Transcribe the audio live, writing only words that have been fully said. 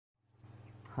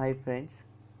Hi friends,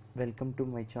 welcome to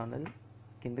my channel.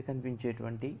 కింద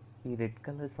కనిపించేటువంటి ఈ రెడ్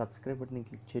కలర్ సబ్స్క్రైబ్ బటన్ని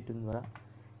క్లిక్ చేయడం ద్వారా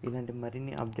ఇలాంటి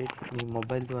మరిన్ని అప్డేట్స్ మీ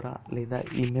మొబైల్ ద్వారా లేదా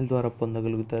ఈమెయిల్ ద్వారా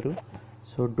పొందగలుగుతారు.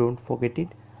 So don't forget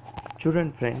it.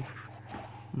 చూడండి ఫ్రెండ్స్,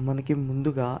 మనకి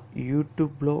ముందుగా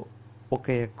యూట్యూబ్లో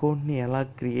ఒక అకౌంట్ని ఎలా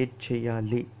క్రియేట్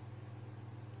చేయాలి,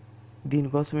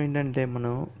 దీనికోసం ఏంటంటే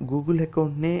మనం గూగుల్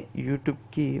అకౌంట్నే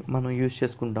యూట్యూబ్కి మనం యూజ్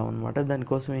చేసుకుంటాం అనమాట.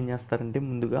 దానికోసం ఏం చేస్తారంటే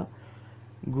ముందుగా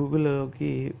గూగుల్లోకి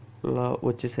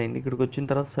వచ్చేసేయండి. ఇక్కడికి వచ్చిన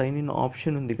తర్వాత సైన్ ఇన్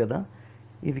ఆప్షన్ ఉంది కదా,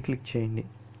 ఇది క్లిక్ చేయండి.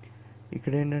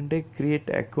 ఇక్కడ ఏంటంటే క్రియేట్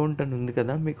అకౌంట్ అని ఉంది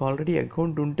కదా, మీకు ఆల్రెడీ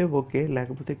అకౌంట్ ఉంటే ఓకే,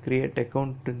 లేకపోతే క్రియేట్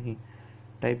అకౌంట్ని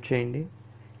టైప్ చేయండి.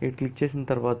 ఇక్కడ క్లిక్ చేసిన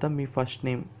తర్వాత మీ ఫస్ట్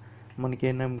నేమ్, మనకి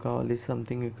ఏ నేమ్ కావాలి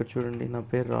సంథింగ్, ఇక్కడ చూడండి నా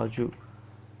పేరు రాజు.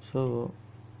 సో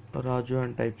రాజు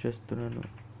అని టైప్ చేస్తున్నాను.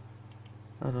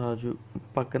 రాజు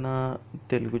పక్కన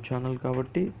తెలుగు ఛానల్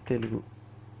కాబట్టి తెలుగు,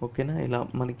 ఓకేనా. ఇలా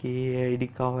మనకి ఏ ఐడి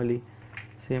కావాలి,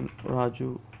 సేమ్ రాజు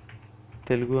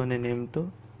తెలుగు అనే నేమ్తో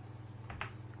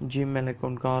జీమెయిల్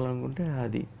అకౌంట్ కావాలనుకుంటే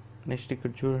అది. నెక్స్ట్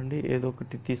ఇక్కడ చూడండి ఏదో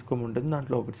ఒకటి తీసుకోమంటుంది,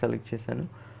 దాంట్లో ఒకటి సెలెక్ట్ చేశాను.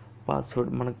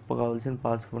 పాస్వర్డ్, మనకు కావాల్సిన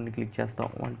పాస్వర్డ్ని క్లిక్ చేస్తాం.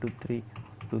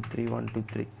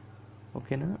 12323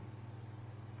 ఓకేనా.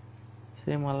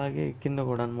 సేమ్ అలాగే కింద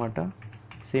కూడా అనమాట,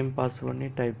 సేమ్ పాస్వర్డ్ని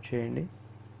టైప్ చేయండి.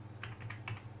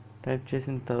 టైప్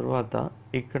చేసిన తర్వాత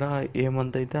ఇక్కడ ఏ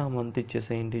మంత్ అయితే ఆ మంత్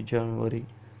ఇచ్చేసేయండి. జనవరి,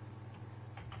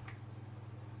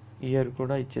 ఇయర్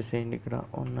కూడా ఇచ్చేసేయండి. ఇక్కడ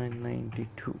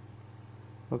 1992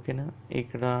 ఓకేనా.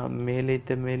 ఇక్కడ మేల్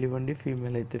అయితే మేల్ ఇవ్వండి,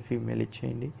 ఫీమేల్ అయితే ఫీమేల్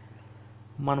ఇచ్చేయండి.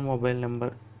 మన మొబైల్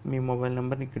నెంబర్, మీ మొబైల్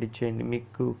నెంబర్ని ఇక్కడ ఇచ్చేయండి.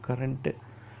 మీకు కరెంట్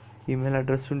ఈమెయిల్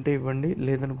అడ్రస్ ఉంటే ఇవ్వండి,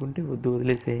 లేదనుకుంటే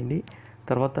వదిలేసేయండి.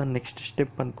 తర్వాత నెక్స్ట్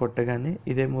స్టెప్ అని కొట్టగానే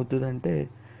ఇదేమవుతుందంటే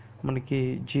మనకి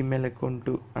జీమెయిల్ అకౌంట్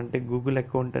అంటే గూగుల్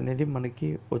అకౌంట్ అనేది మనకి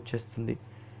వచ్చేస్తుంది.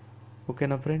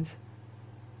 ఓకేనా ఫ్రెండ్స్.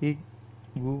 ఈ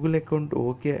గూగుల్ అకౌంట్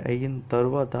ఓకే అయిన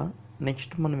తర్వాత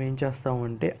నెక్స్ట్ మనం ఏం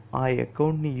చేస్తామంటే ఆ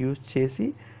అకౌంట్ని యూజ్ చేసి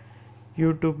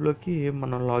యూట్యూబ్లోకి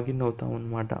మనం లాగిన్ అవుతాం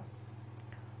అన్నమాట.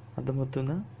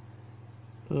 అర్థమవుతుందా?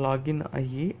 లాగిన్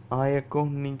అయ్యి ఆ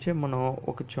అకౌంట్ నుంచే మనం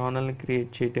ఒక ఛానల్ని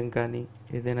క్రియేట్ చేయటం కానీ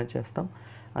ఏదైనా చేస్తాం.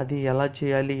 అది ఎలా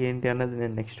చేయాలి ఏంటి అన్నది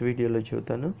నేను నెక్స్ట్ వీడియోలో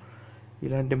చెబుతాను.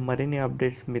 ఇలాంటి మరిన్ని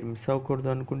అప్డేట్స్ మీరు మిస్ అవ్వకూడదు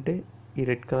అనుకుంటే ఈ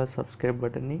రెడ్ కలర్ సబ్స్క్రైబ్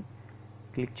బటన్ని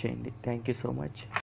క్లిక్ చేయండి. Thank you so much.